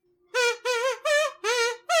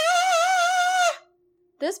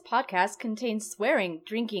This podcast contains swearing,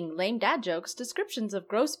 drinking, lame dad jokes, descriptions of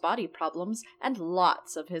gross body problems, and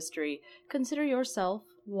lots of history. Consider yourself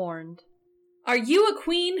warned. Are you a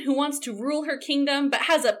queen who wants to rule her kingdom but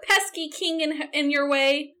has a pesky king in your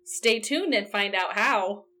way? Stay tuned and find out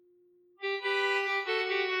how.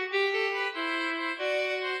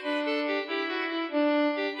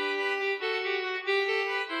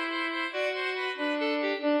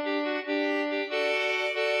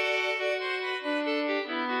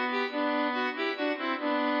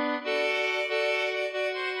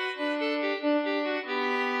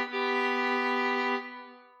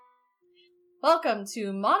 Welcome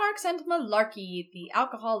to Monarchs and Malarkey, the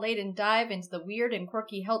alcohol-laden dive into the weird and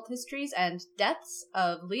quirky health histories and deaths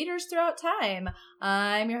of leaders throughout time.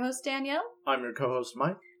 I'm your host, Danielle. I'm your co-host,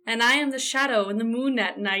 Mike. And I am the shadow in the moon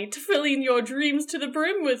at night, filling your dreams to the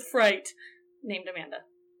brim with fright. Named Amanda.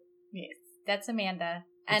 Yes, that's Amanda.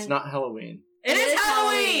 It's not Halloween. It is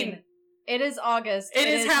Halloween! It is August. It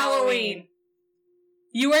is Halloween!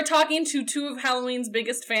 You are talking to two of Halloween's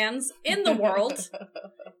biggest fans in the world.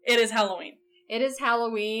 It is Halloween. It is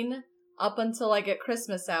Halloween up until I get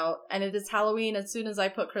Christmas out, and it is Halloween as soon as I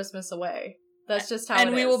put Christmas away. That's just how it is.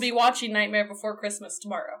 And we will be watching Nightmare Before Christmas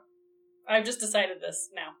tomorrow. I've just decided this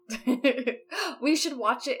now. We should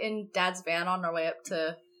watch it in Dad's van on our way up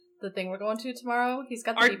to the thing we're going to tomorrow. He's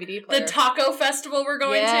got the DVD player. The taco festival we're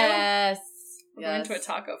going to? Yes. We're going to a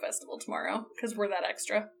taco festival tomorrow, because we're that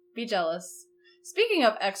extra. Be jealous. Speaking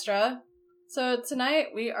of extra, so tonight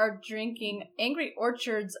we are drinking Angry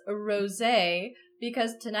Orchard's Rosé,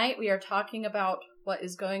 because tonight we are talking about what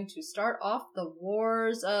is going to start off the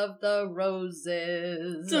Wars of the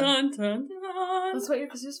Roses. Dun, dun, dun. That's what your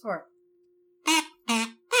kazoo's for.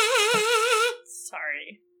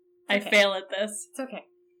 Sorry. I fail at this. It's okay.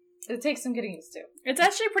 It takes some getting used to. It's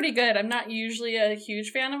actually pretty good. I'm not usually a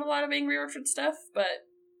huge fan of a lot of Angry Orchard stuff, but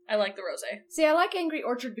I like the rosé. See, I like Angry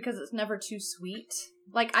Orchard because it's never too sweet.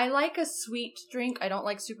 Like, I like a sweet drink. I don't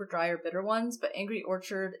like super dry or bitter ones, but Angry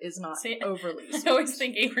Orchard is not overly sweet. I always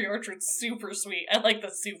think Angry Orchard's super sweet. I like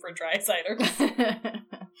the super dry cider.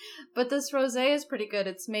 But this rosé is pretty good.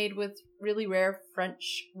 It's made with really rare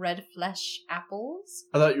French red flesh apples.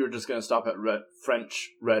 I thought you were just going to stop at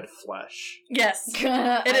French red flesh. Yes.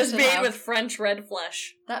 It is made with French red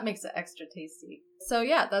flesh. That makes it extra tasty. So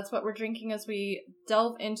yeah, that's what we're drinking as we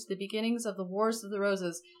delve into the beginnings of the Wars of the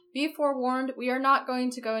Roses. Be forewarned, we are not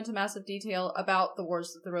going to go into massive detail about the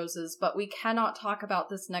Wars of the Roses, but we cannot talk about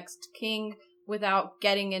this next king without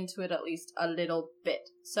getting into it at least a little bit.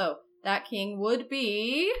 So, that king would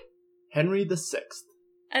be Henry VI.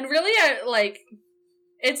 And really,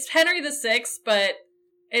 it's Henry VI, but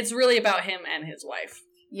it's really about him and his wife.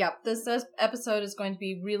 Yep, this episode is going to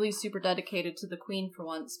be really super dedicated to the queen for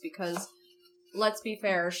once, because let's be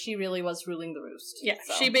fair, she really was ruling the roost. Yeah,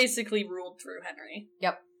 so. She basically ruled through Henry.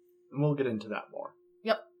 Yep. And we'll get into that more.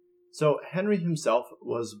 Yep. So, Henry himself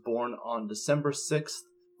was born on December 6th,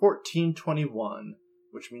 1421,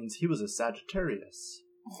 which means he was a Sagittarius.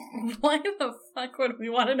 Why the fuck would we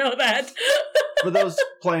want to know that? For those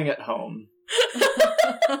playing at home.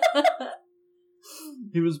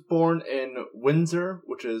 He was born in Windsor,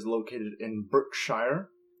 which is located in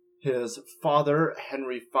Berkshire. His father,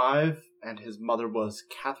 Henry V, and his mother was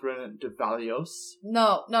Catherine de Valios.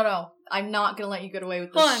 No. I'm not going to let you get away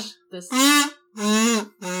with this.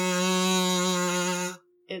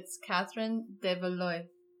 It's Catherine de Valois.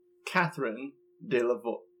 Catherine de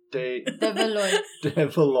Valois. De Valois. De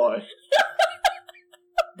Valois.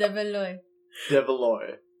 De Valois. De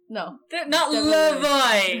Valois. No. Not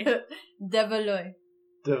Levoy. De Valois.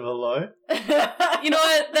 De Valois? You know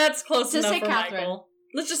what? That's close just enough say for Catherine. Michael.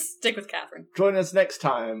 Let's just stick with Catherine. Join us next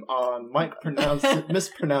time on Mike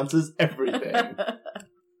Mispronounces Everything.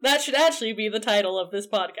 That should actually be the title of this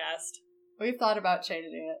podcast. We've thought about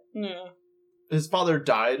changing it. Yeah. His father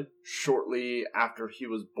died shortly after he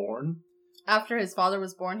was born. After his father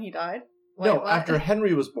was born, he died? Wait, no, what? After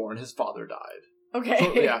Henry was born, his father died. Okay.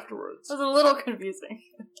 Shortly afterwards. That was a little confusing.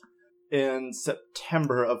 In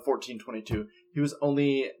September of 1422, he was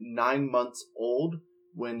only 9 months old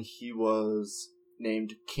when he was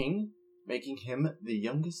named king, making him the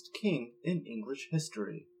youngest king in English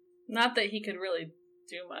history. Not that he could really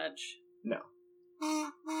do much. No.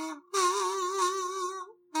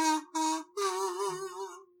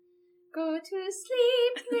 Go to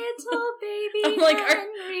sleep, little baby I'm like,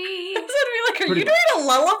 Henry. Are you doing a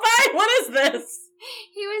lullaby? What is this?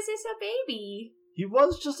 He was just a baby. He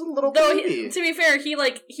was just a little Though baby. to be fair, he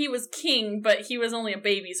was king, but he was only a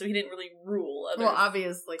baby, so he didn't really rule. Well,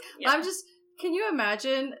 obviously. Yeah. I'm just Can you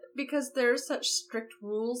imagine? Because there's such strict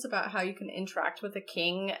rules about how you can interact with a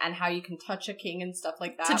king and how you can touch a king and stuff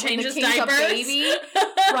like that. To change when his the king's diapers. a baby,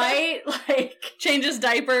 right? Like Change his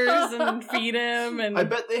diapers and feed him, and I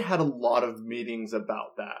bet they had a lot of meetings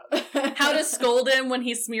about that. how to scold him when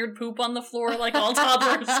he smeared poop on the floor like all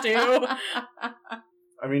toddlers do.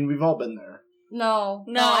 I mean, we've all been there. No,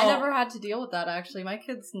 No. I never had to deal with that. Actually, my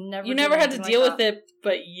kids never. You did never had to anything deal like with that. it,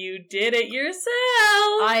 but you did it yourself.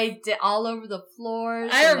 I did all over the floors.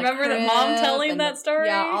 I and the remember the mom crib telling and that story.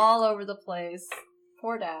 Yeah, all over the place.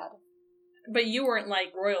 Poor dad. But you weren't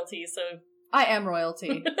like royalty, so I am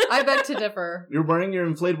royalty. I beg to differ. You're wearing your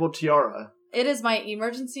inflatable tiara. It is my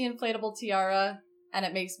emergency inflatable tiara, and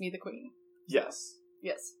it makes me the queen. Yes.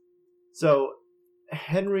 Yes. So,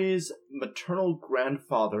 Henry's maternal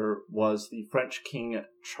grandfather was the French King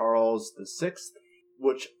Charles VI,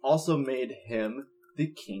 which also made him the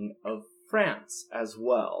King of France as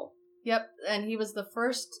well. Yep, and he was the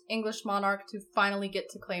first English monarch to finally get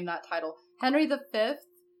to claim that title. Henry V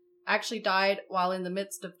actually died while in the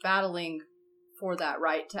midst of battling for that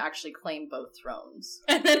right to actually claim both thrones.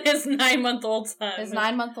 and then his 9-month-old son. His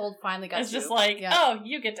 9-month-old finally got It's to. just like, Yeah. oh,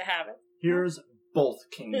 you get to have it. Here's both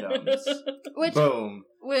kingdoms. Which Boom.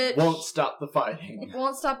 which Won't stop the fighting.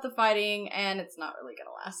 won't stop the fighting, and it's not really gonna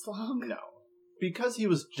last long. No. Because he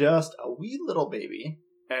was just a wee little baby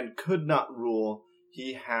and could not rule,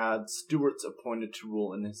 he had stewards appointed to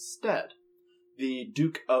rule in his stead. The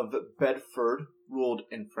Duke of Bedford ruled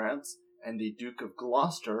in France, and the Duke of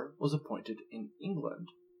Gloucester was appointed in England.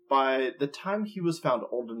 By the time he was found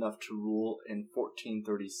old enough to rule in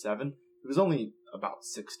 1437, he was only about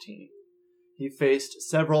 16. He faced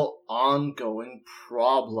several ongoing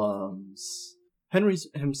problems. Henry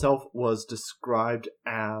himself was described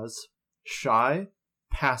as shy,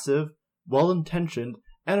 passive, well-intentioned,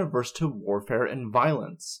 and averse to warfare and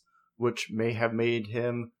violence, which may have made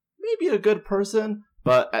him maybe a good person,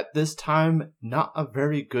 but at this time, not a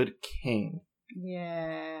very good king.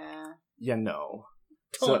 Yeah. You know.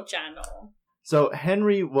 Don't ya know? So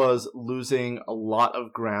Henry was losing a lot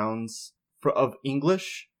of grounds of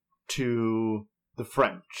English to the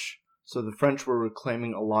French. So the French were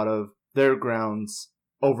reclaiming a lot of their grounds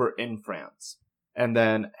over in France. And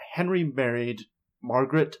then Henry married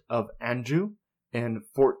Margaret of Anjou in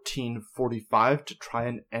 1445 to try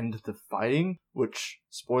and end the fighting, which,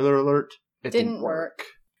 spoiler alert, it didn't work.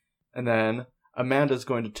 And then Amanda's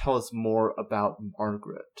going to tell us more about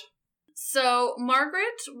Margaret. So,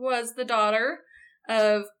 Margaret was the daughter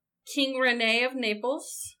of King René of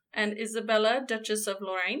Naples and Isabella, Duchess of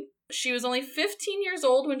Lorraine. She was only 15 years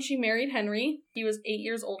old when she married Henry. He was 8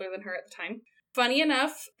 years older than her at the time. Funny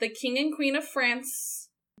enough, the King and Queen of France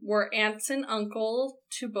were aunts and uncle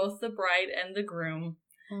to both the bride and the groom.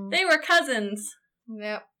 They were cousins.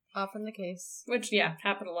 Yep, often the case. Which, yeah,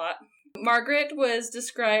 happened a lot. Margaret was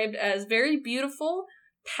described as very beautiful,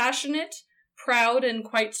 passionate, proud, and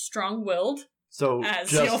quite strong-willed. So As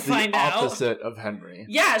just you'll the find out. opposite of Henry.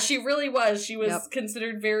 Yeah, she really was. She was Yep.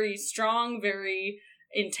 considered very strong, very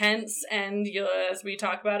intense, and as we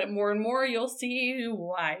talk about it more and more, you'll see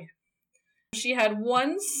why. She had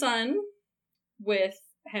one son with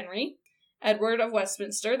Henry, Edward of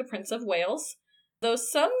Westminster, the Prince of Wales, though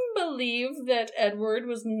some believe that Edward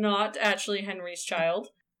was not actually Henry's child.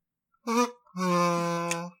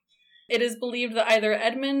 It is believed that either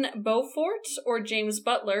Edmund Beaufort or James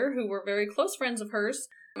Butler, who were very close friends of hers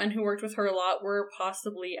and who worked with her a lot, were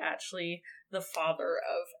possibly actually the father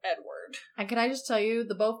of Edward. And can I just tell you,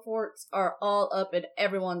 the Beauforts are all up in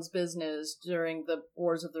everyone's business during the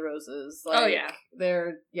Wars of the Roses. Oh, yeah.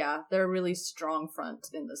 They're a really strong front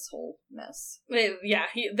in this whole mess. They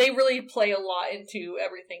really play a lot into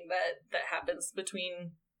everything that happens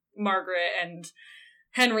between Margaret and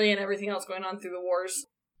Henry and everything else going on through the wars.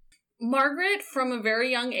 Margaret, from a very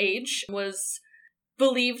young age, was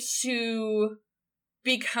believed to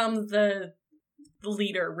become the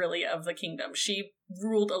leader, really, of the kingdom. She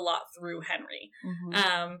ruled a lot through Henry.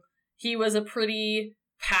 Mm-hmm. He was a pretty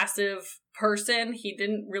passive person. He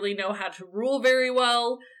didn't really know how to rule very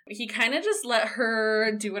well. He kind of just let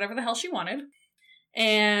her do whatever the hell she wanted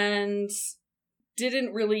and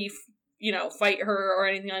didn't really, fight her or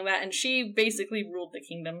anything like that. And she basically ruled the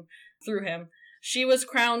kingdom through him. She was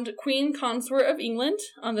crowned Queen Consort of England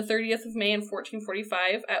on the 30th of May in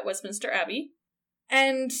 1445 at Westminster Abbey.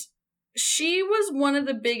 And she was one of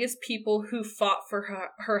the biggest people who fought for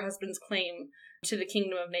her husband's claim to the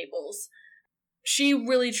Kingdom of Naples. She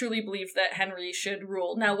really truly believed that Henry should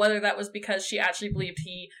rule. Now, whether that was because she actually believed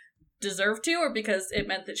he deserved to or because it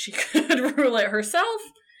meant that she could rule it herself,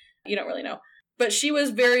 you don't really know. But she was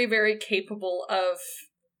very, very capable of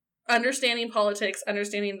understanding politics,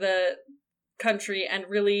 understanding the country, and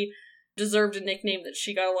really deserved a nickname that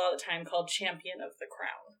she got a lot of the time called Champion of the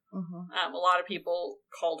Crown. Mm-hmm. A lot of people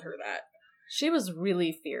called her that. She was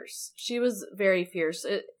really fierce. She was very fierce.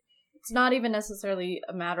 It's not even necessarily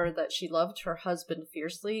a matter that she loved her husband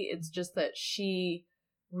fiercely. It's just that she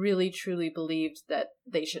really truly believed that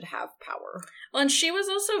they should have power. Well, and she was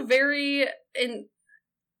also very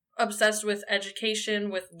obsessed with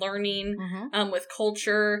education, with learning, with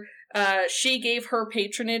culture. She gave her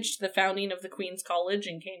patronage to the founding of the Queen's College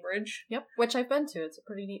in Cambridge. Yep, which I've been to. It's a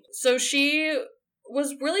pretty neat. So she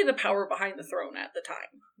was really the power behind the throne at the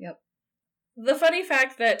time. Yep. The funny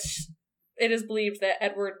fact that it is believed that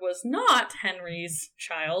Edward was not Henry's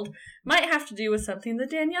child might have to do with something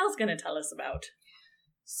that Danielle's going to tell us about.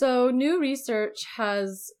 So, new research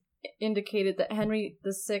has indicated that Henry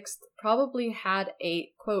VI probably had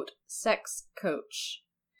a, quote, sex coach.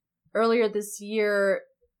 Earlier this year,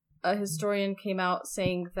 a historian came out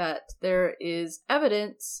saying that there is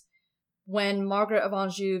evidence when Margaret of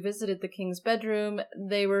Anjou visited the king's bedroom,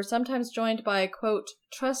 they were sometimes joined by, quote,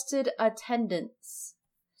 trusted attendants.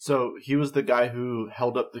 So he was the guy who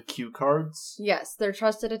held up the cue cards? Yes, their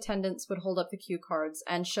trusted attendants would hold up the cue cards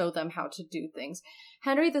and show them how to do things.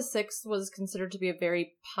 Henry VI was considered to be a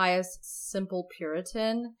very pious, simple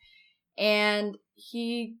Puritan, and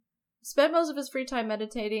he spent most of his free time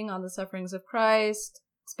meditating on the sufferings of Christ,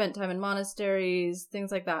 spent time in monasteries,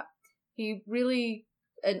 things like that. He really,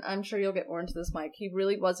 and I'm sure you'll get more into this, Mike, he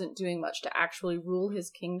really wasn't doing much to actually rule his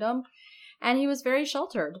kingdom, and he was very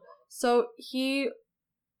sheltered. So he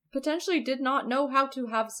potentially did not know how to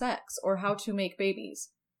have sex or how to make babies.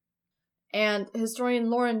 And historian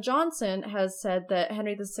Lauren Johnson has said that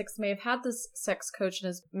Henry VI may have had this sex coach in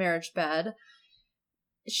his marriage bed.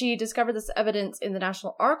 She discovered this evidence in the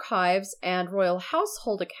National Archives and royal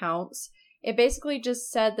household accounts. It basically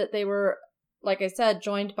just said that they were, like I said,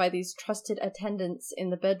 joined by these trusted attendants in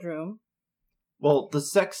the bedroom. Well, the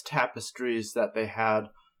sex tapestries that they had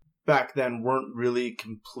back then weren't really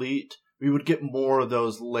complete. We would get more of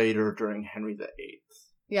those later during Henry VIII.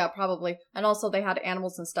 Yeah, probably. And also they had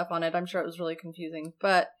animals and stuff on it. I'm sure it was really confusing,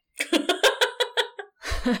 but...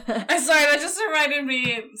 I'm sorry, that just reminded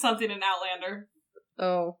me something in Outlander.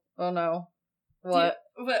 Oh no. What?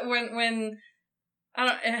 When I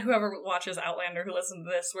don't, whoever watches Outlander who listens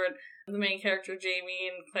to this, where the main character Jamie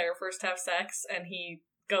and Claire first have sex, and he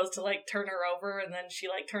goes to like turn her over, and then she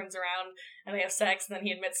like turns around and they have sex, and then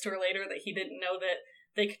he admits to her later that he didn't know that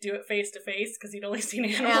they could do it face to face because he'd only seen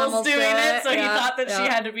animals doing it, so he thought that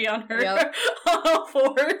she had to be on her all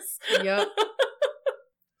fours. Yep.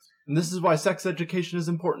 And this is why sex education is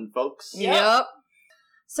important, folks. Yep.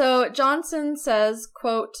 So Johnson says,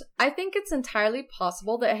 quote, I think it's entirely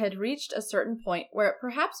possible that it had reached a certain point where it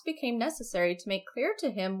perhaps became necessary to make clear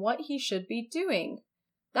to him what he should be doing.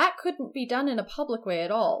 That couldn't be done in a public way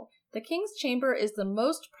at all. The king's chamber is the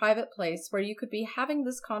most private place where you could be having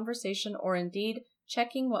this conversation or indeed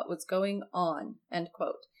checking what was going on, end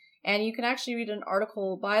quote. And you can actually read an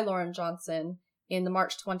article by Lauren Johnson in the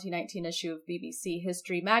March 2019 issue of BBC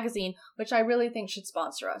History magazine, which I really think should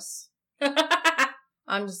sponsor us.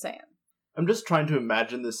 I'm just saying. I'm just trying to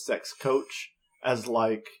imagine this sex coach as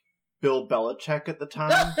like Bill Belichick at the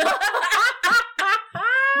time.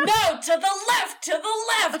 No, to the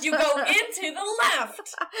left, you go into the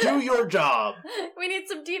left. Do your job. We need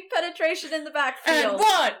some deep penetration in the backfield. And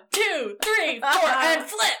 1, 2, 3, 4, and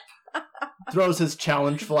flip. Throws his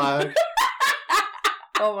challenge flag.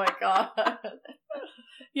 Oh my god.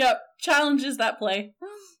 Yep, challenges that play.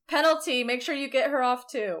 Penalty, make sure you get her off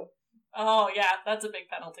too. Oh yeah, that's a big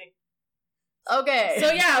penalty. Okay.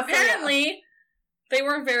 So yeah, apparently they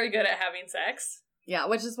weren't very good at having sex. Yeah,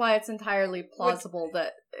 which is why it's entirely plausible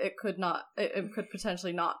that it could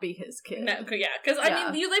potentially not be his kid. No, yeah, because I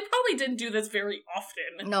mean, they probably didn't do this very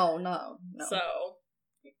often. No.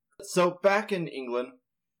 So back in England,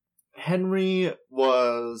 Henry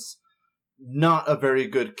was not a very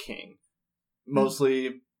good king.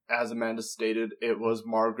 Mostly, as Amanda stated, it was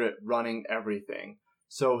Margaret running everything.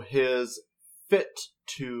 So his fit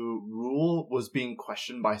to rule was being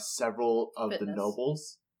questioned by several of the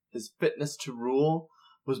nobles. His fitness to rule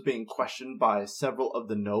was being questioned by several of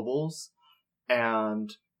the nobles,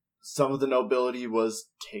 and some of the nobility was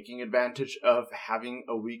taking advantage of having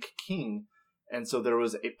a weak king. And so there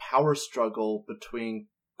was a power struggle between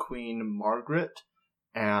Queen Margaret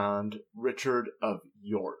and Richard of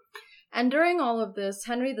York. And during all of this,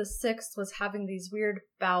 Henry VI was having these weird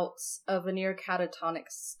bouts of a near catatonic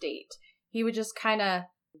state. He would just kind of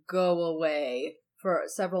go away for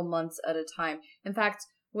several months at a time. In fact,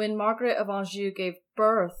 when Margaret of Anjou gave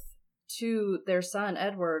birth to their son,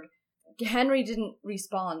 Edward, Henry didn't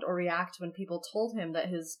respond or react when people told him that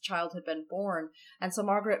his child had been born. And so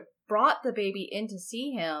Margaret brought the baby in to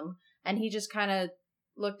see him, and he just kind of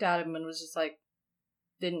looked at him and was just like,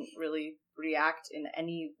 didn't really react in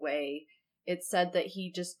any way. It said that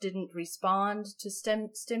he just didn't respond to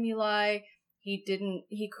stimuli.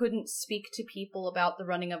 He couldn't speak to people about the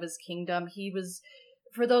running of his kingdom. He was,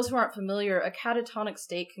 for those who aren't familiar, a catatonic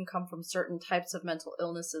state can come from certain types of mental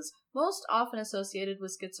illnesses, most often associated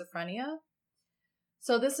with schizophrenia.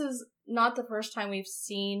 So this is not the first time we've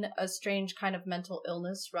seen a strange kind of mental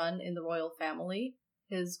illness run in the royal family.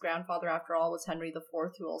 His grandfather, after all, was Henry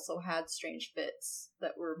IV, who also had strange fits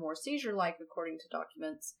that were more seizure-like, according to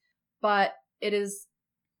documents. But it is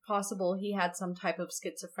possible he had some type of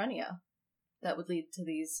schizophrenia that would lead to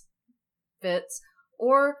these fits.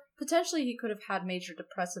 Or potentially he could have had major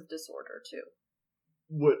depressive disorder, too.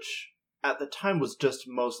 Which, at the time, was just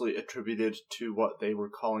mostly attributed to what they were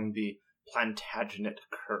calling the Plantagenet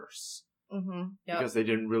curse. Mm-hmm. Yep. Because they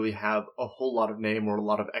didn't really have a whole lot of name or a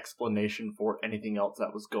lot of explanation for anything else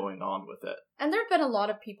that was going on with it. And there have been a lot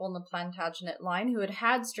of people in the Plantagenet line who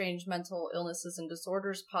had strange mental illnesses and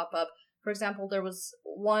disorders pop up. For example, there was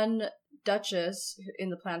one duchess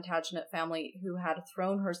in the Plantagenet family who had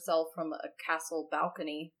thrown herself from a castle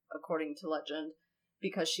balcony, according to legend,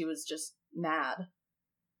 because she was just mad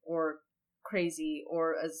or crazy,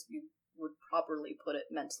 or as you would properly put it,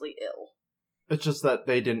 mentally ill. It's just that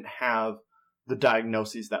they didn't have the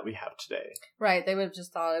diagnoses that we have today. Right, they would have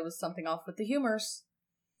just thought it was something off with the humors.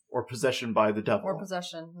 Or possession by the devil. Or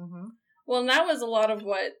possession, mm-hmm. Well, and that was a lot of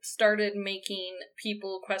what started making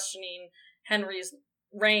people questioning Henry's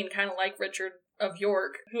reign, kind of like Richard of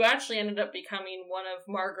York, who actually ended up becoming one of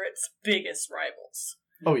Margaret's biggest rivals.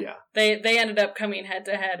 Oh, yeah. They ended up coming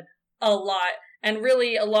head-to-head a lot, and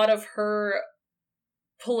really a lot of her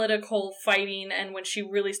political fighting, and when she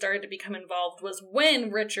really started to become involved, was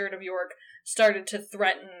when Richard of York started to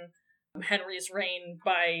threaten Henry's reign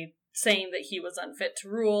by saying that he was unfit to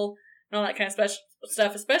rule, and all that kind of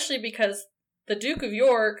stuff, especially because the Duke of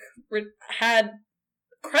York had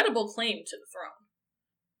credible claim to the throne.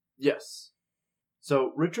 Yes.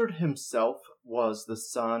 So Richard himself was the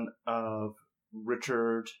son of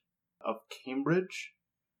Richard of Cambridge,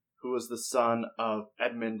 who was the son of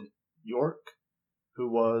Edmund York, who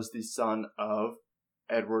was the son of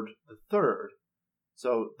Edward III.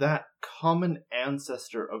 So that common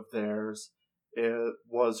ancestor of theirs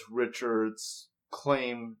was Richard's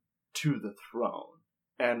claim to the throne.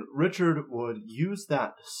 And Richard would use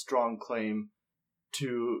that strong claim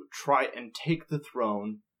to try and take the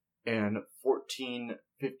throne in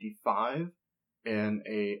 1455 in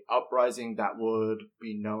a uprising that would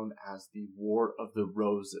be known as the War of the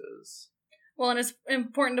Roses. Well, and it's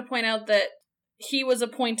important to point out that he was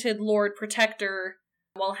appointed Lord Protector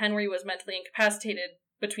while Henry was mentally incapacitated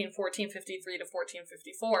between 1453 to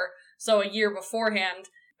 1454. So a year beforehand,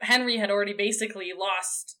 Henry had already basically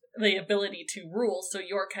lost the ability to rule, so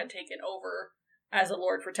York had taken over as a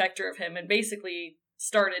Lord Protector of him and basically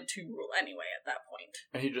started to rule anyway at that point.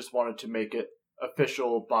 And he just wanted to make it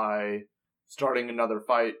official by starting another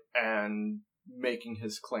fight and making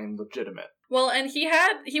his claim legitimate. Well, and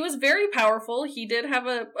he was very powerful. He did have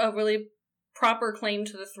a really proper claim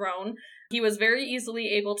to the throne. He was very easily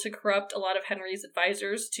able to corrupt a lot of Henry's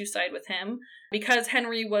advisors to side with him. Because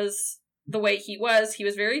Henry was the way he was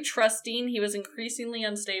very trusting. He was increasingly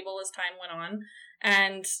unstable as time went on,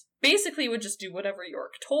 and basically would just do whatever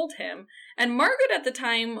York told him. And Margaret at the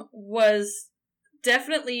time was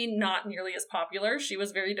definitely not nearly as popular. She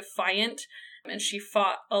was very defiant, and she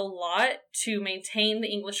fought a lot to maintain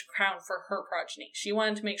the English crown for her progeny. She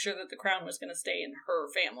wanted to make sure that the crown was going to stay in her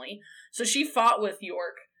family. So she fought with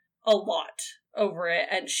York a lot over it,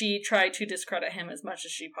 and she tried to discredit him as much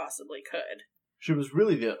as she possibly could. She was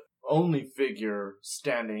really the only figure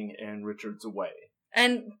standing in Richard's way.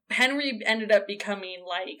 And Henry ended up becoming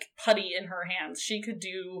like putty in her hands. She could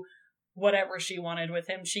do whatever she wanted with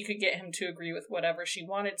him. She could get him to agree with whatever she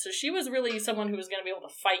wanted. So she was really someone who was going to be able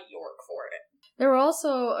to fight York for it. There were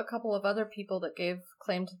also a couple of other people that gave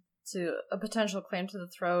claim to a potential claim to the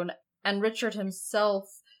throne, and Richard himself,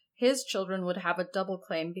 his children would have a double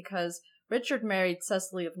claim because Richard married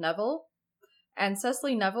Cecily of Neville, and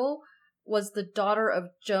Cecily Neville was the daughter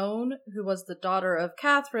of Joan, who was the daughter of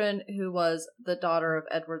Catherine, who was the daughter of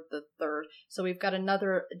Edward III. So we've got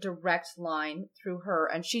another direct line through her,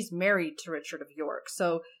 and she's married to Richard of York.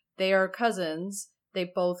 So they are cousins.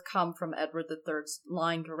 They both come from Edward III's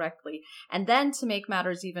line directly. And then to make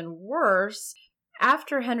matters even worse,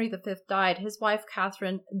 after Henry V died, his wife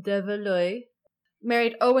Catherine de Valois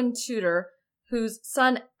married Owen Tudor, whose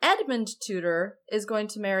son Edmund Tudor is going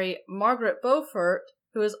to marry Margaret Beaufort,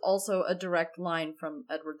 who is also a direct line from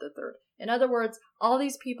Edward III. In other words, all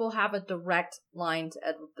these people have a direct line to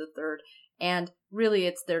Edward III, and really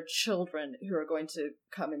it's their children who are going to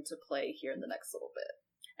come into play here in the next little bit.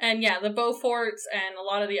 And yeah, the Beauforts and a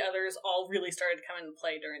lot of the others all really started to come into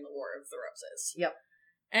play during the War of the Roses. Yep.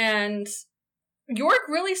 And York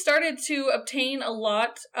really started to obtain a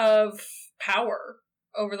lot of power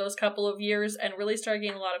over those couple of years and really started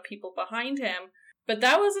getting a lot of people behind him. But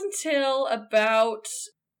that was until about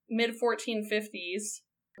mid-1450s,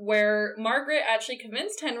 where Margaret actually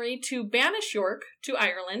convinced Henry to banish York to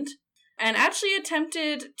Ireland and actually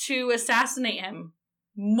attempted to assassinate him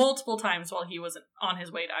multiple times while he was on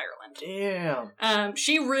his way to Ireland. Damn.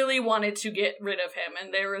 She really wanted to get rid of him,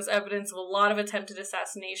 and there was evidence of a lot of attempted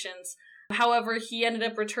assassinations. However, he ended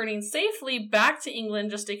up returning safely back to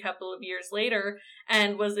England just a couple of years later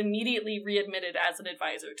and was immediately readmitted as an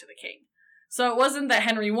advisor to the king. So it wasn't that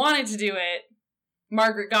Henry wanted to do it.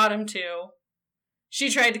 Margaret got him to. She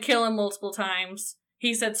tried to kill him multiple times.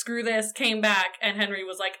 He said, screw this, came back, and Henry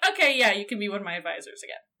was like, okay, yeah, you can be one of my advisors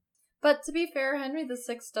again. But to be fair, Henry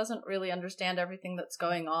VI doesn't really understand everything that's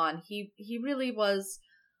going on. He really was,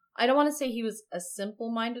 I don't want to say he was a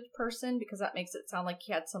simple-minded person, because that makes it sound like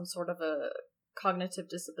he had some sort of a cognitive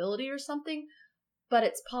disability or something, but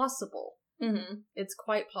it's possible. Mm-hmm. It's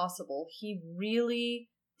quite possible. He really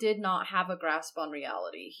did not have a grasp on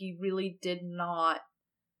reality. He really did not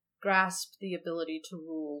grasp the ability to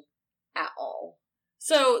rule at all.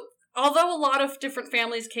 So, although a lot of different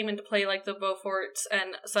families came into play, like the Beauforts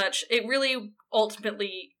and such, it really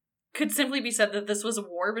ultimately could simply be said that this was a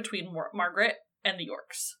war between Margaret and the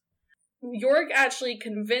Yorks. York actually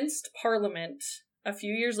convinced Parliament, a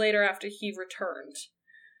few years later after he returned,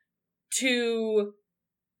 to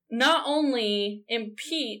not only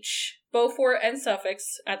impeach Beaufort and Suffolk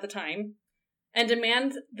at the time, and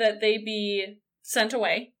demand that they be sent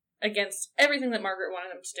away against everything that Margaret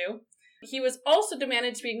wanted them to do. He was also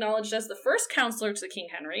demanded to be acknowledged as the first counselor to King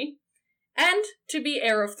Henry, and to be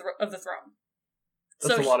heir of the throne.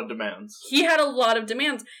 That's a lot of demands. He had a lot of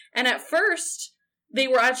demands, and at first, they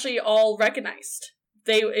were actually all recognized.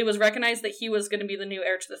 It was recognized that he was going to be the new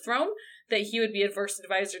heir to the throne, that he would be a first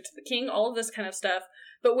advisor to the king, all of this kind of stuff.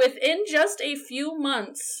 But within just a few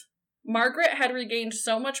months, Margaret had regained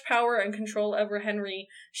so much power and control over Henry,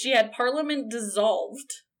 she had Parliament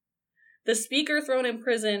dissolved, the Speaker thrown in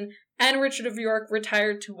prison, and Richard of York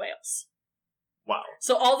retired to Wales. Wow.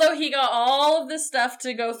 So although he got all of this stuff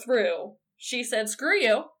to go through, she said, screw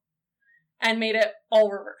you, and made it all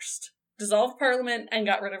reversed. Dissolved Parliament and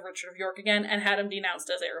got rid of Richard of York again and had him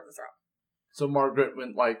denounced as heir of the throne. So Margaret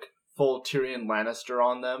went like full Tyrion Lannister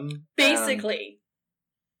on them? Basically.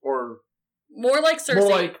 Or... More like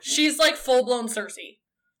Cersei. She's like full-blown Cersei.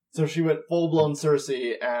 So she went full-blown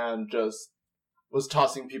Cersei and just was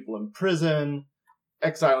tossing people in prison,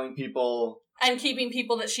 exiling people. And keeping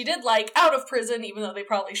people that she did like out of prison, even though they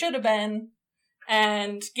probably should have been.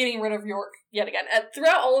 And getting rid of York yet again. And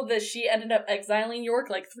throughout all of this, she ended up exiling York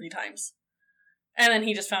like 3 times. And then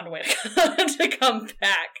he just found a way to come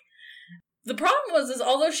back. The problem was,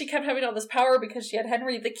 although she kept having all this power because she had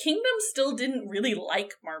Henry, the kingdom still didn't really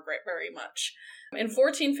like Margaret very much. In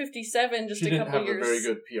 1457, just a couple years... She didn't have a very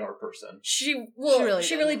good PR person. She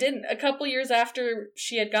really didn't. A couple years after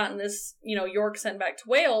she had gotten this, York sent back to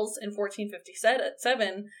Wales in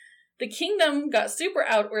 1457, the kingdom got super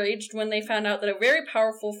outraged when they found out that a very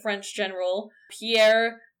powerful French general,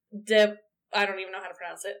 Pierre de... I don't even know how to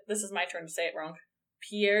pronounce it. This is my turn to say it wrong.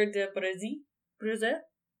 Pierre de Brezé?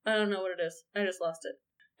 I don't know what it is. I just lost it.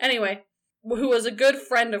 Anyway, who was a good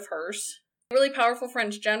friend of hers, a really powerful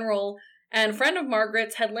French general, and friend of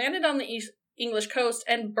Margaret's, had landed on the English coast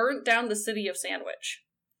and burnt down the city of Sandwich.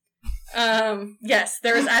 Yes,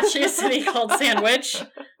 there is actually a city called Sandwich.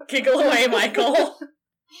 Giggle away, Michael.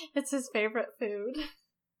 It's his favorite food.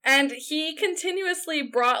 And he continuously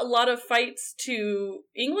brought a lot of fights to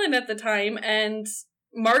England at the time, and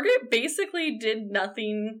Margaret basically did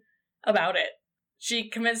nothing about it. She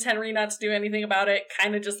convinced Henry not to do anything about it,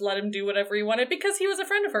 kind of just let him do whatever he wanted, because he was a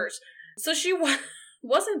friend of hers. So she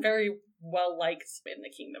wasn't very well liked in the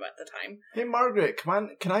kingdom at the time. Hey Margaret, come on,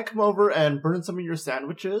 can I come over and burn some of your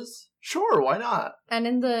sandwiches? Sure, why not? And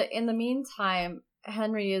in the meantime,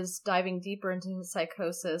 Henry is diving deeper into his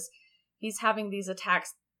psychosis. He's having these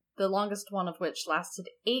attacks, the longest one of which lasted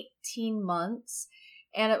 18 months,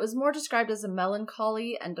 and it was more described as a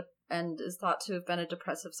melancholy and is thought to have been a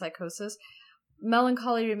depressive psychosis.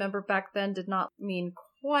 Melancholy, remember, back then did not mean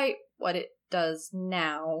quite what it does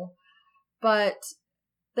now, but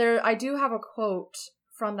I do have a quote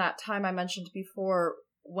from that time I mentioned before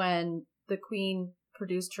when the queen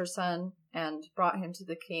produced her son and brought him to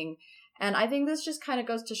the king. And I think this just kind of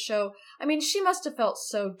goes to show, I mean, she must have felt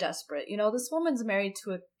so desperate. You know, this woman's married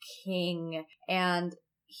to a king and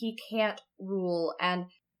he can't rule, and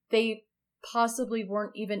they possibly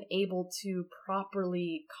weren't even able to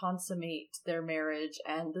properly consummate their marriage,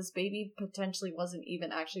 and this baby potentially wasn't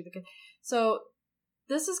even actually the kid. So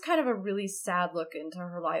this is kind of a really sad look into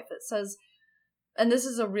her life. It says, and this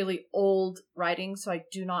is a really old writing, so I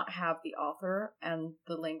do not have the author, and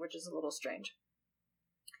the language is a little strange.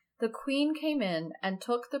 The queen came in and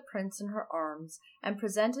took the prince in her arms and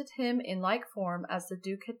presented him in like form as the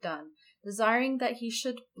duke had done, desiring that he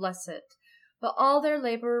should bless it. But all their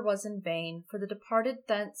labor was in vain, for the departed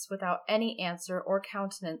thence without any answer or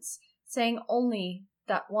countenance, saying only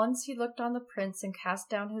that once he looked on the prince and cast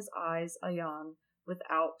down his eyes ayon,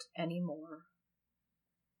 without any more.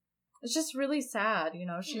 It's just really sad, you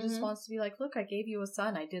know. She just wants to be like, look, I gave you a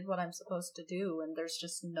son, I did what I'm supposed to do, and there's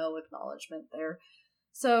just no acknowledgement there.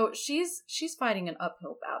 So she's fighting an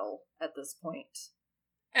uphill battle at this point.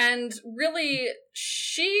 And really,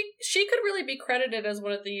 she could really be credited as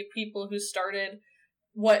one of the people who started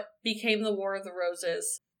what became the War of the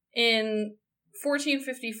Roses. In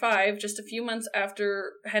 1455, just a few months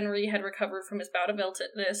after Henry had recovered from his bout of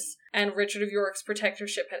illness and Richard of York's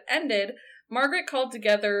protectorship had ended, Margaret called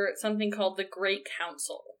together something called the Great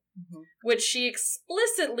Council, which she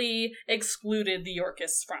explicitly excluded the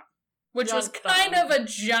Yorkists from. Which was kind of a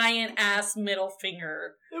giant-ass middle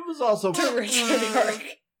finger. It was also to Richard of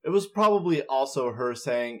York. It was probably also her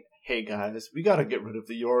saying, hey guys, we gotta get rid of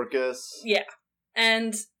the Yorkists. Yeah.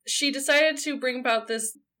 And she decided to bring about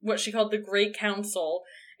this, what she called the Great Council.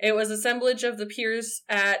 It was assemblage of the peers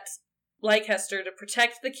at Leicester to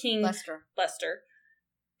protect the king... Leicester.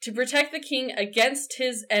 To protect the king against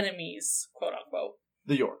his enemies, quote-unquote.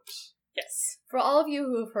 The Yorks. Yes. For all of you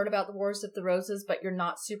who have heard about the Wars of the Roses, but you're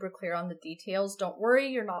not super clear on the details, don't worry,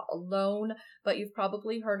 you're not alone, but you've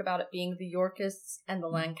probably heard about it being the Yorkists and the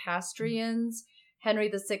Lancastrians. Henry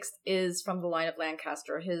VI is from the line of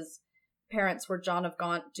Lancaster. His parents were John of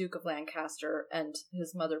Gaunt, Duke of Lancaster, and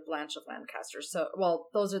his mother Blanche of Lancaster. So, well,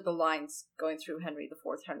 those are the lines going through Henry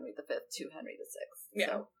IV, Henry V to Henry VI. Yeah.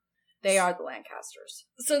 So, they are the Lancasters.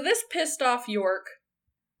 So this pissed off York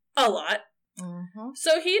a lot.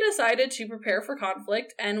 So he decided to prepare for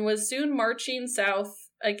conflict and was soon marching south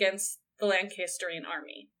against the Lancastrian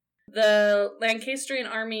army. The Lancastrian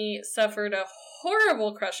army suffered a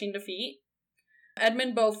horrible crushing defeat.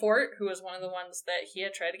 Edmund Beaufort, who was one of the ones that he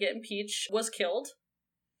had tried to get impeached, was killed.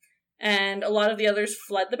 And a lot of the others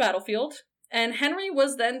fled the battlefield. And Henry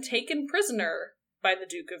was then taken prisoner by the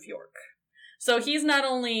Duke of York. So he's not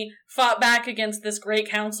only fought back against this great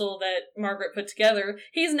council that Margaret put together,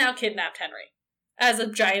 he's now kidnapped Henry as a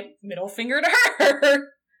giant middle finger to her.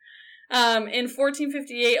 In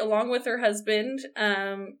 1458, along with her husband,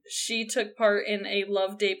 she took part in a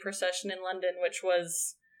Love Day procession in London, which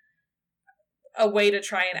was a way to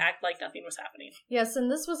try and act like nothing was happening. Yes,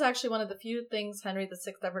 and this was actually one of the few things Henry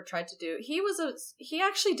VI ever tried to do. He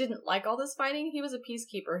actually didn't like all this fighting. He was a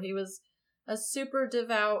peacekeeper. He was a super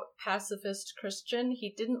devout pacifist Christian.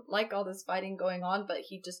 He didn't like all this fighting going on, but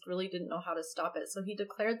he just really didn't know how to stop it. So he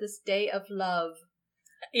declared this day of love.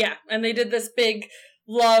 Yeah, and they did this big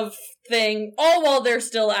love thing, all while they're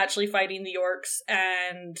still actually fighting the Yorks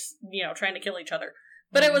and, you know, trying to kill each other.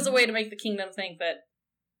 But it was a way to make the kingdom think that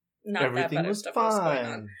everything that better was stuff fine. was going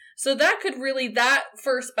on. So that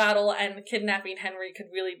first battle and kidnapping Henry could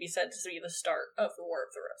really be said to be the start of the War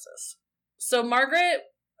of the Roses. So Margaret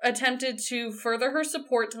attempted to further her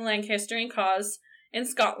support to the Lancastrian cause in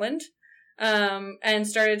Scotland, and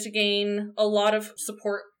started to gain a lot of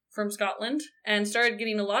support from Scotland, and started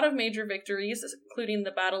getting a lot of major victories, including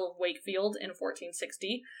the Battle of Wakefield in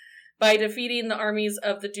 1460, by defeating the armies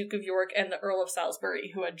of the Duke of York and the Earl of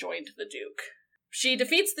Salisbury, who had joined the Duke. She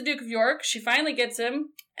defeats the Duke of York, she finally gets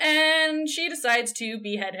him, and she decides to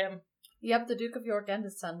behead him. Yep, the Duke of York and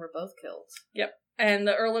his son were both killed. Yep. And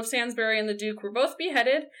the Earl of Salisbury and the Duke were both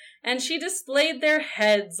beheaded, and she displayed their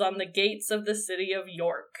heads on the gates of the city of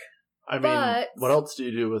York. I mean, what else do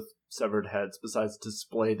you do with severed heads besides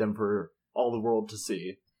display them for all the world to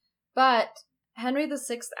see? But Henry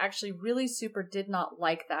VI actually really super did not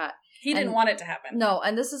like that. He didn't want it to happen. No,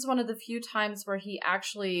 and this is one of the few times where he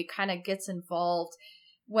actually kind of gets involved.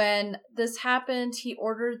 When this happened, he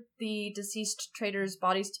ordered the deceased traitors'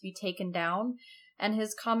 bodies to be taken down, and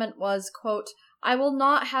his comment was, quote, "I will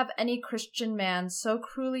not have any Christian man so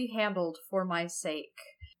cruelly handled for my sake."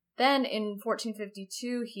 Then in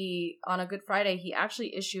 1452, on a Good Friday, he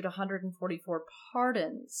actually issued 144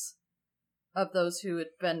 pardons of those who had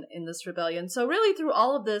been in this rebellion. So really through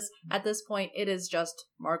all of this, at this point, it is just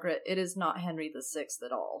Margaret. It is not Henry VI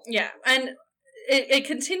at all. Yeah, and it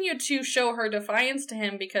continued to show her defiance to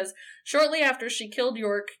him because shortly after she killed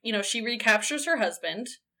York, she recaptures her husband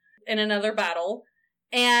in another battle,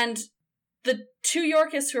 and the two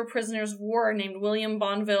Yorkists who were prisoners of war named William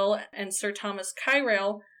Bonville and Sir Thomas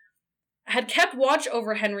Kyrale had kept watch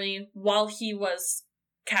over Henry while he was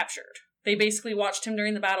captured. They basically watched him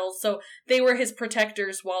during the battles, so they were his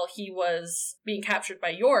protectors while he was being captured by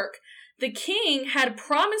York. The king had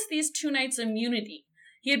promised these two knights immunity.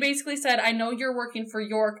 He had basically said, I know you're working for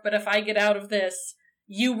York, but if I get out of this,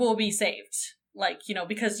 you will be saved.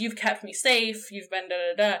 Because you've kept me safe, you've been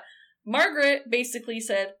da-da-da. Margaret basically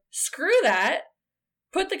said, screw that,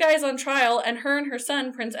 put the guys on trial, and her and her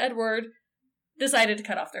son, Prince Edward, decided to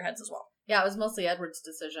cut off their heads as well. Yeah, it was mostly Edward's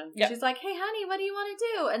decision. Yep. She's like, hey, honey, what do you want to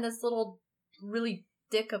do? And this little, really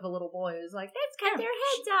dick of a little boy is like, let's cut their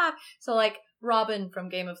heads off. So, Robin from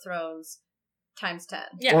Game of Thrones times 10.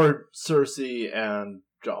 Yeah. Or Cersei and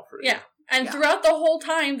Joffrey. Yeah. And throughout the whole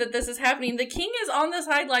time that this is happening, the king is on the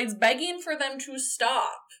sidelines begging for them to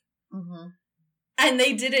stop. Mm-hmm. And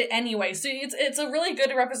they did it anyway. So it's a really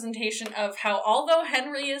good representation of how, although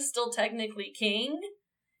Henry is still technically king,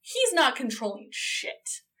 he's not controlling shit.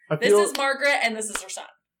 This is Margaret, and this is her son.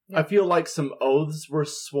 I feel like some oaths were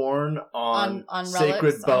sworn on sacred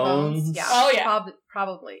relics, bones. Yeah. Oh, yeah.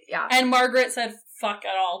 Probably, yeah. And Margaret said fuck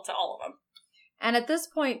it all to all of them. And at this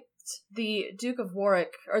point, the Duke of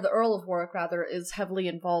Warwick, or the Earl of Warwick, rather, is heavily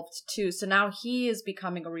involved, too. So now he is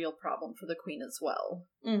becoming a real problem for the Queen as well.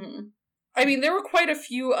 Mm-hmm. I mean, there were quite a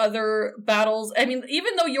few other battles. I mean,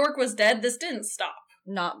 even though York was dead, this didn't stop.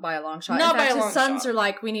 Not by a long shot. In fact, his sons are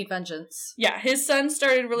like, we need vengeance. Yeah, his sons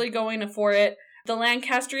started really going for it. The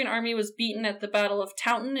Lancastrian army was beaten at the Battle of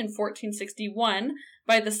Taunton in 1461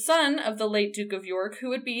 by the son of the late Duke of York, who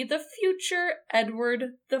would be the future Edward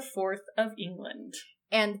IV of England.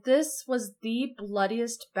 And this was the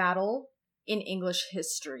bloodiest battle in English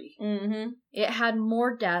history. Mm-hmm. It had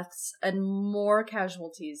more deaths and more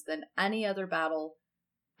casualties than any other battle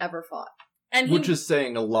ever fought. Which is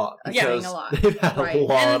saying a lot. Saying a lot. They've had a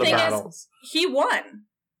lot of battles. He won.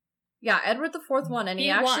 Yeah, Edward IV won, and he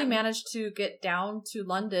actually managed to get down to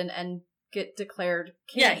London and get declared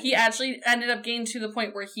king. Yeah, he actually ended up getting to the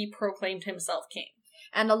point where he proclaimed himself king.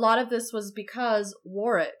 And a lot of this was because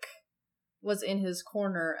Warwick was in his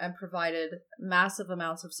corner and provided massive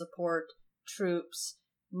amounts of support, troops,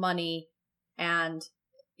 money, and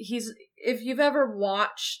if you've ever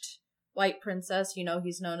watched White Princess,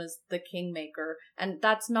 he's known as the Kingmaker, and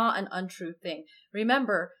that's not an untrue thing.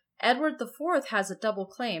 Remember, Edward IV has a double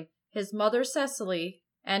claim. His mother Cecily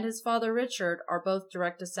and his father Richard are both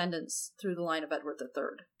direct descendants through the line of Edward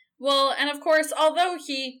III. Well, and of course, although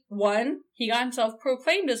he won, he got himself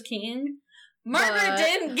proclaimed as king, Margaret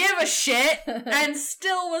didn't give a shit and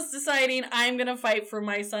still was deciding, I'm gonna fight for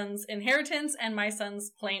my son's inheritance and my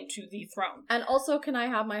son's claim to the throne. And also, can I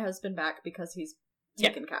have my husband back because he's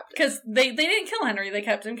taken captive? Because they didn't kill Henry, they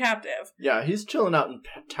kept him captive. Yeah, he's chilling out in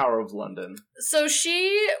Tower of London. So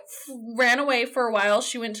she ran away for a while.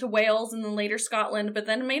 She went to Wales and then later Scotland, but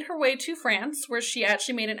then made her way to France, where she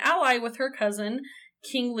actually made an ally with her cousin,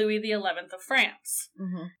 King Louis XI of France.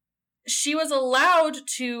 Mm-hmm. She was allowed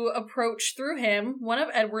to approach through him one of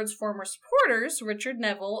Edward's former supporters, Richard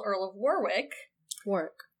Neville, Earl of Warwick.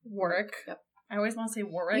 Warwick. Yep. I always want to say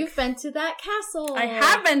Warwick. You've been to that castle. I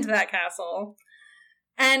have been to that castle.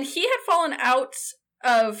 And he had fallen out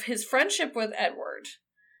of his friendship with Edward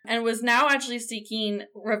and was now actually seeking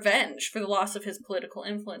revenge for the loss of his political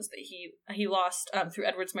influence that he lost through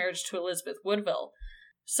Edward's marriage to Elizabeth Woodville.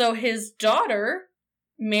 So his daughter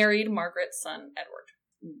married Margaret's son, Edward.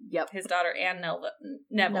 Yep. His daughter, Anne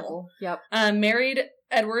Neville. Yep. Married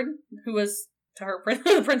Edward, who was to her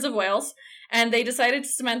the Prince of Wales, and they decided to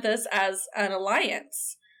cement this as an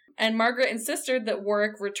alliance. And Margaret insisted that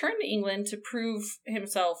Warwick return to England to prove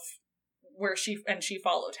himself she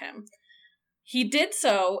followed him. He did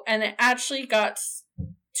so, and it actually got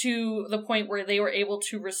to the point where they were able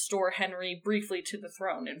to restore Henry briefly to the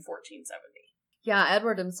throne in 1470. Yeah,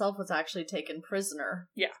 Edward himself was actually taken prisoner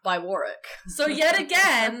by Warwick. So yet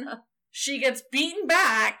again, she gets beaten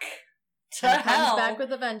back to hell. Comes back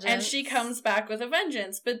with a vengeance. And she comes back with a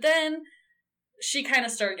vengeance. But then she kind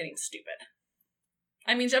of started getting stupid.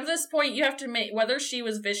 I mean, up to this point, you have to make, whether she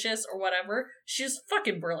was vicious or whatever, she's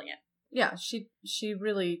fucking brilliant. Yeah, she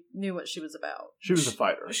really knew what she was about. She was a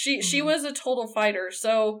fighter. She was a total fighter.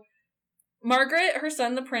 So Margaret, her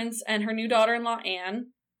son, the prince, and her new daughter-in-law, Anne,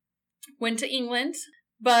 went to England,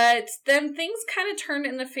 but then things kind of turned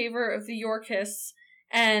in the favor of the Yorkists,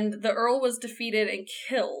 and the Earl was defeated and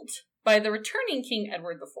killed by the returning King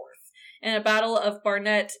Edward IV in a battle of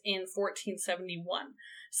Barnet in 1471.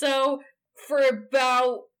 So, for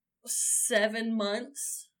about 7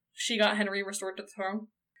 months, she got Henry restored to the throne.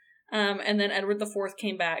 And then Edward IV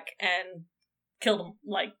came back and killed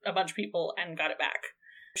like a bunch of people and got it back.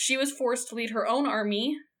 She was forced to lead her own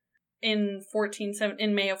army in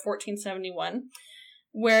May of 1471,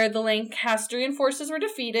 where the Lancastrian forces were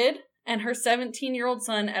defeated, and her 17-year-old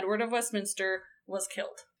son, Edward of Westminster, was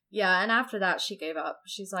killed. Yeah, and after that, she gave up.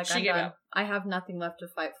 She's like, I'm done. I have nothing left to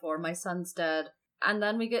fight for. My son's dead. And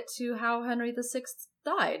then we get to how Henry VI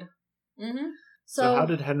died. Mm-hmm. So how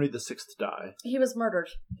did Henry VI die? He was murdered.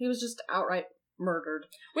 He was just outright murdered.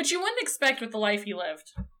 Which you wouldn't expect with the life he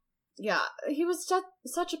lived. Yeah, he was just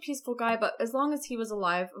such a peaceful guy, but as long as he was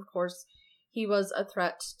alive, of course, he was a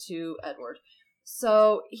threat to Edward.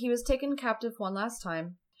 So he was taken captive one last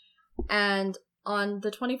time, and on the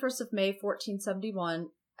 21st of May, 1471,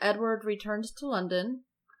 Edward returned to London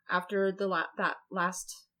after that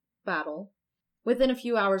last battle. Within a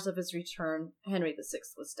few hours of his return, Henry VI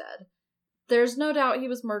was dead. There's no doubt he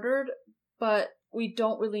was murdered, but we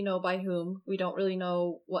don't really know by whom. We don't really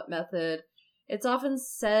know what method. It's often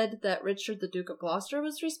said that Richard, the Duke of Gloucester,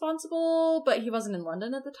 was responsible, but he wasn't in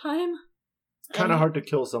London at the time. Kind of hard to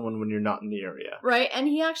kill someone when you're not in the area. Right, and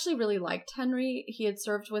he actually really liked Henry. He had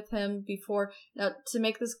served with him before. Now, to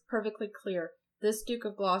make this perfectly clear, this Duke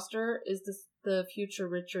of Gloucester is the future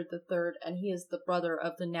Richard III, and he is the brother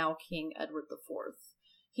of the now King Edward IV.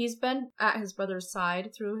 He's been at his brother's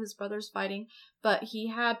side through his brother's fighting, but he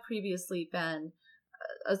had previously been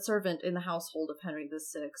a servant in the household of Henry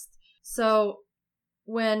VI. So,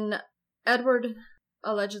 when Edward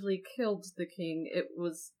allegedly killed the king, it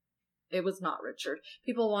was not Richard.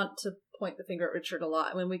 People want to point the finger at Richard a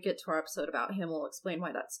lot. When we get to our episode about him, we'll explain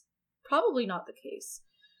why that's probably not the case.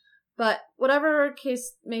 But whatever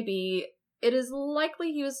case may be, it is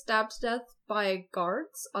likely he was stabbed to death by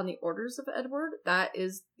guards on the orders of Edward. That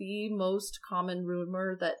is the most common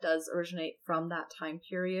rumor that does originate from that time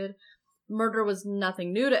period. Murder was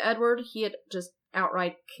nothing new to Edward. He had just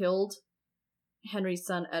outright killed Henry's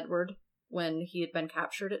son Edward when he had been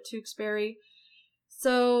captured at Tewkesbury.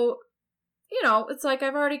 So, it's like,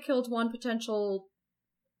 I've already killed one potential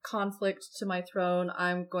conflict to my throne.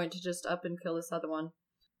 I'm going to just up and kill this other one.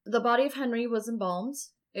 The body of Henry was embalmed.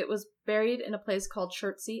 It was buried in a place called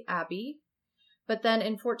Chertsey Abbey. But then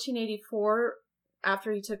in 1484,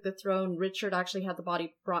 after he took the throne, Richard actually had the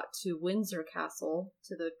body brought to Windsor Castle,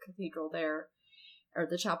 to the cathedral there, or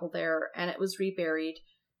the chapel there, and it was reburied.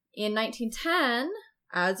 In 1910,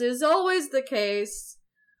 as is always the case,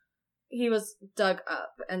 he was dug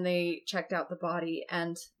up and they checked out the body,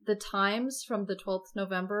 and the Times from the 12th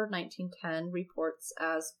November 1910 reports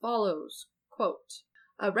as follows, quote,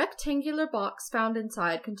 "A rectangular box found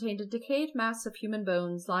inside contained a decayed mass of human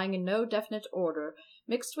bones lying in no definite order,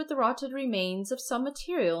 mixed with the rotted remains of some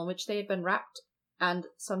material in which they had been wrapped, and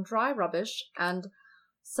some dry rubbish, and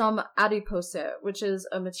some adipose, which is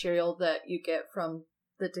a material that you get from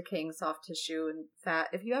the decaying soft tissue and fat.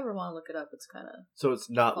 If you ever want to look it up, it's kind of... So it's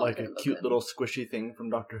not like a cute little squishy thing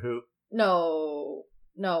from Doctor Who? No,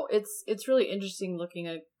 it's really interesting looking.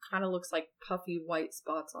 It kind of looks like puffy white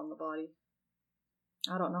spots on the body.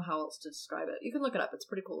 I don't know how else to describe it. You can look it up. It's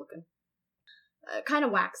pretty cool looking. Kind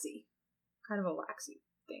of waxy. Kind of a waxy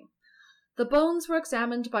thing. The bones were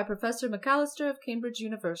examined by Professor McAllister of Cambridge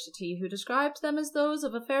University, who described them as those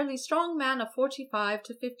of a fairly strong man of 45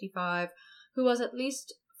 to 55, who was at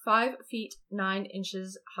least 5 feet 9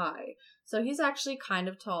 inches high. So he's actually kind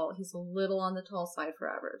of tall. He's a little on the tall side for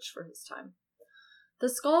average for his time. The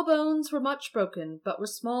skull bones were much broken, but were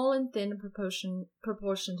small and thin in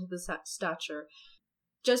proportion to the stature.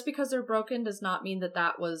 Just because they're broken does not mean that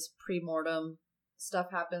that was pre-mortem.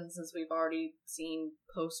 Stuff happens, as we've already seen,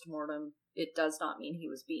 post-mortem. It does not mean he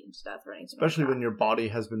was beaten to death or anything. Especially like that. when your body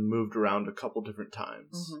has been moved around a couple different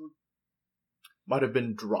times. Mm-hmm. Might have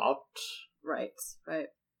been dropped. Right.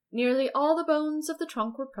 Nearly all the bones of the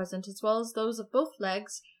trunk were present, as well as those of both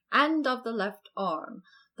legs and of the left arm.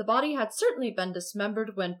 The body had certainly been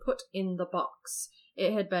dismembered when put in the box.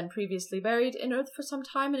 It had been previously buried in earth for some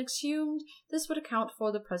time and exhumed. This would account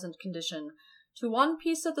for the present condition. To one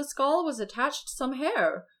piece of the skull was attached some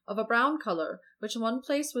hair of a brown color, which in one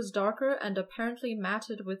place was darker and apparently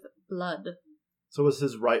matted with blood. So was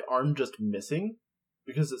his right arm just missing?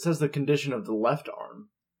 Because it says the condition of the left arm.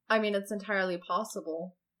 I mean, it's entirely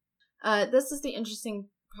possible. This is the interesting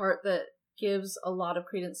part that gives a lot of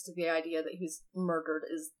credence to the idea that he's murdered,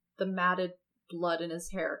 is the matted blood in his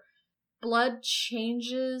hair. blood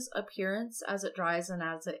changes appearance as it dries and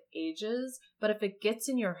as it ages, but if it gets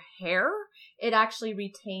in your hair, it actually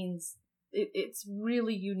retains. It's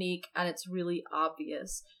really unique and it's really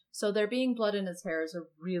obvious. So there being blood in his hair is a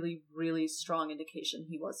really, really strong indication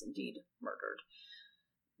he was indeed murdered.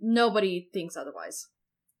 Nobody thinks otherwise.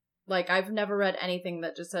 Like, I've never read anything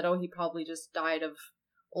that just said, oh, he probably just died of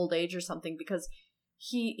old age or something, because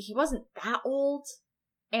he wasn't that old,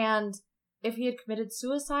 and if he had committed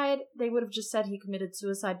suicide, they would have just said he committed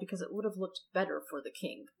suicide because it would have looked better for the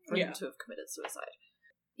king for him to have committed suicide.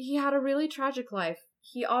 He had a really tragic life.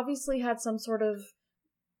 He obviously had some sort of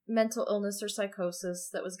mental illness or psychosis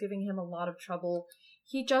that was giving him a lot of trouble.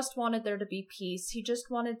 He just wanted there to be peace. He just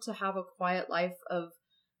wanted to have a quiet life of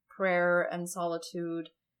prayer and solitude.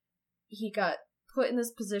 He got put in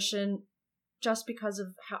this position just because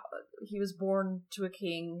of how he was born to a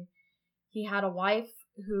king. He had a wife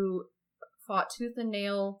who fought tooth and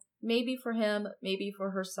nail, maybe for him, maybe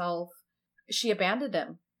for herself. She abandoned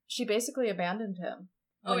him. She basically abandoned him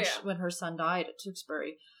when her son died at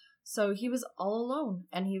Tewkesbury. So he was all alone,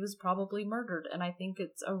 and he was probably murdered, and I think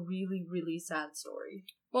it's a really, really sad story.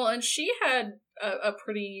 Well, and she had a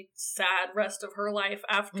pretty sad rest of her life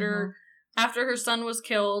after her son was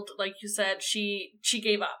killed. Like you said, she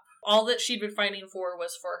gave up. All that she'd been fighting for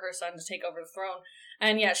was for her son to take over the throne.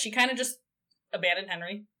 And yeah, she kind of just abandoned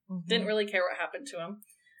Henry. Didn't really care what happened to him.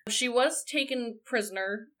 She was taken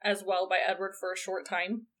prisoner as well by Edward for a short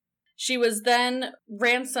time. She was then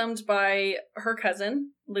ransomed by her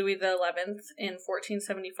cousin, Louis XI, in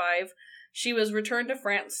 1475. She was returned to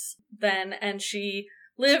France then, and she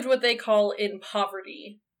lived what they call in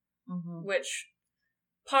poverty, which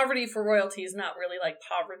poverty for royalty is not really like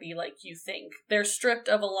poverty like you think. They're stripped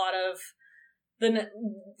of a lot of the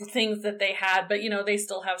things that they had, but, you know, they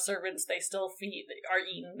still have servants, they still are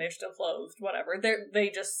eaten, they're still clothed, whatever. They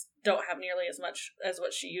just don't have nearly as much as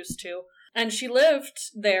what she used to. And she lived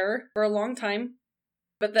there for a long time,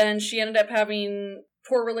 but then she ended up having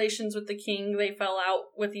poor relations with the king. They fell out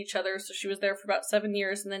with each other, so she was there for about 7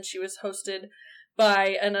 years, and then she was hosted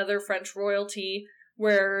by another French royalty,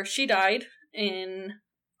 where she died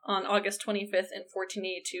on August 25th in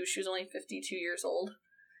 1482. She was only 52 years old.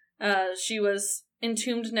 She was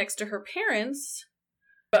entombed next to her parents,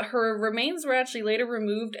 but her remains were actually later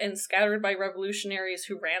removed and scattered by revolutionaries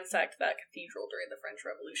who ransacked that cathedral during the French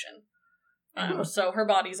Revolution. So her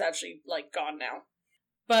body's actually, like, gone now.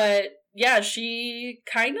 But, yeah, she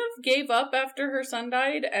kind of gave up after her son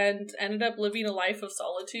died and ended up living a life of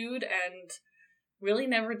solitude and really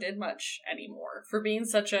never did much anymore. For being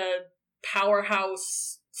such a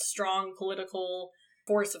powerhouse, strong political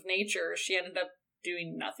force of nature, she ended up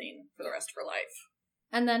doing nothing for the rest of her life.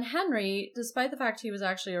 And then Henry, despite the fact he was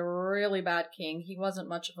actually a really bad king, he wasn't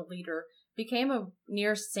much of a leader, became a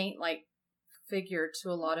near saint-like figure to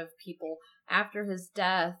a lot of people. After his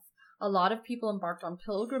death, a lot of people embarked on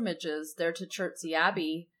pilgrimages there to Chertsey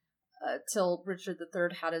Abbey till Richard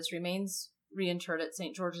III had his remains reinterred at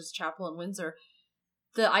St. George's Chapel in Windsor.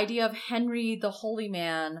 The idea of Henry the Holy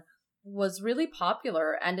Man was really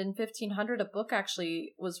popular, and in 1500 a book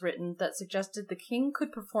actually was written that suggested the king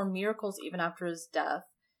could perform miracles even after his death.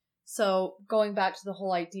 So going back to the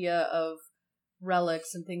whole idea of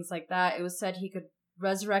relics and things like that, it was said he could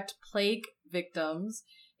resurrect plague victims.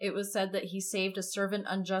 It was said that he saved a servant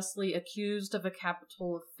unjustly accused of a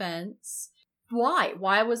capital offense. Why?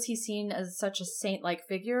 Why was he seen as such a saint-like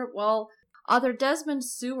figure? Well, author Desmond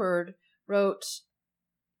Seward wrote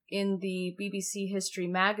in the BBC History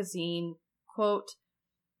magazine, quote,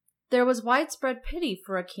 "There was widespread pity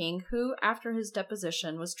for a king who, after his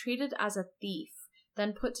deposition, was treated as a thief,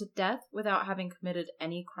 then put to death without having committed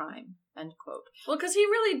any crime," end quote. Well, because he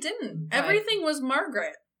really didn't. Right. Everything was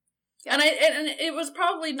Margaret. Yeah. And it was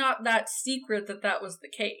probably not that secret that was the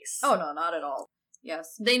case. Oh, no, not at all.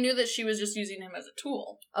 Yes. They knew that she was just using him as a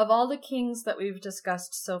tool. Of all the kings that we've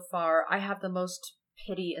discussed so far, I have the most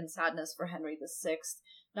pity and sadness for Henry VI.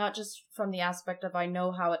 Not just from the aspect of I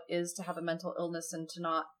know how it is to have a mental illness and to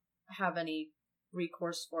not have any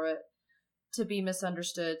recourse for it, to be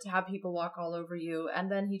misunderstood, to have people walk all over you, and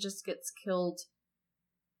then he just gets killed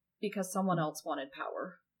because someone else wanted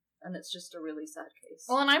power. And it's just a really sad case.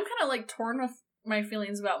 Well, and I'm kind of like torn with my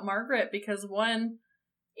feelings about Margaret because one,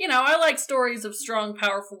 you know, I like stories of strong,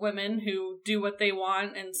 powerful women who do what they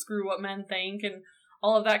want and screw what men think and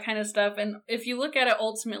all of that kind of stuff. And if you look at it,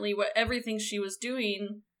 ultimately, what everything she was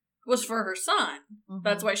doing was for her son. Mm-hmm.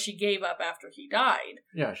 That's why she gave up after he died.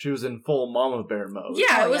 Yeah, she was in full mama bear mode.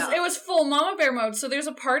 Yeah, it was full mama bear mode. So there's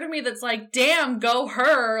a part of me that's like, damn, go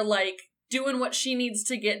her, like, doing what she needs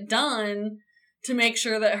to get done. to make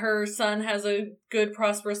sure that her son has a good,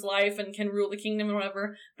 prosperous life and can rule the kingdom and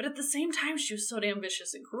whatever. But at the same time, she was so damn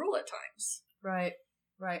vicious and cruel at times. Right.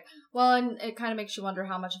 Right. Well, and it kind of makes you wonder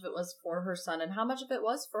how much of it was for her son and how much of it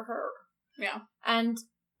was for her. Yeah. And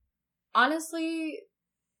honestly,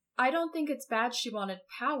 I don't think it's bad she wanted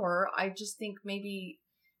power. I just think maybe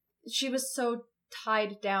she was so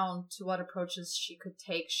tied down to what approaches she could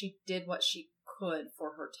take. She did what she could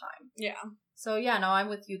for her time. Yeah. So yeah, no, I'm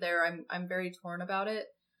with you there. I'm very torn about it.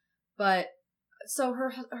 But so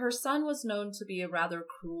her son was known to be a rather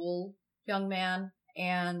cruel young man,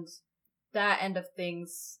 and that end of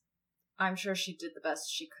things, I'm sure she did the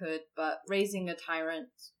best she could, but raising a tyrant,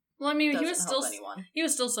 well, I mean, he was still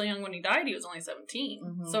so young when he died. He was only 17.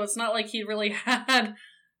 Mm-hmm. So it's not like he really had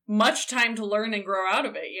much time to learn and grow out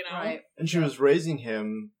of it, you know? Right. And she was raising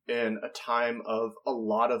him in a time of a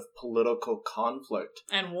lot of political conflict.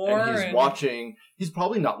 And war. And he's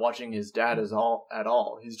probably not watching his dad at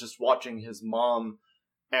all. He's just watching his mom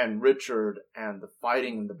and Richard and the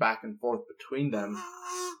fighting and the back and forth between them.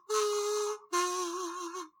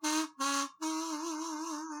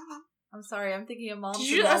 I'm sorry, I'm thinking of Mom. Did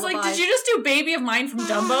you just do Baby of Mine from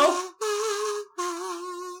Dumbo?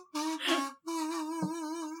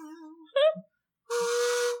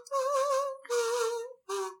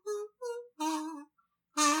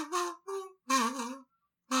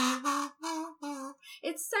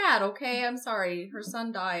 It's sad, okay? I'm sorry. Her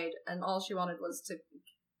son died, and all she wanted was to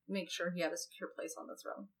make sure he had a secure place on the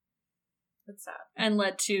throne. It's sad. And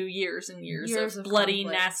led to years and years of bloody,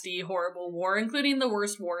 conflict. nasty, horrible war, including the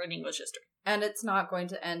worst war in English history. And it's not going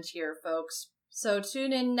to end here, folks. So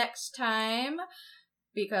tune in next time,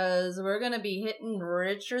 because we're going to be hitting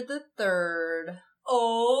Richard III.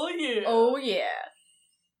 Oh, yeah. Oh, yeah.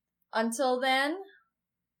 Until then,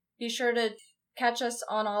 be sure to catch us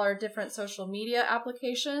on all our different social media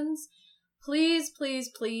applications. Please, please,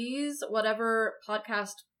 please, whatever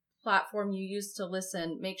podcast platform you use to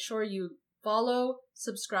listen, make sure you follow,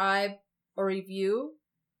 subscribe, or review,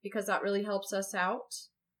 because that really helps us out.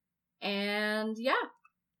 And yeah,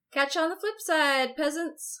 catch you on the flip side,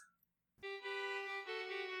 peasants.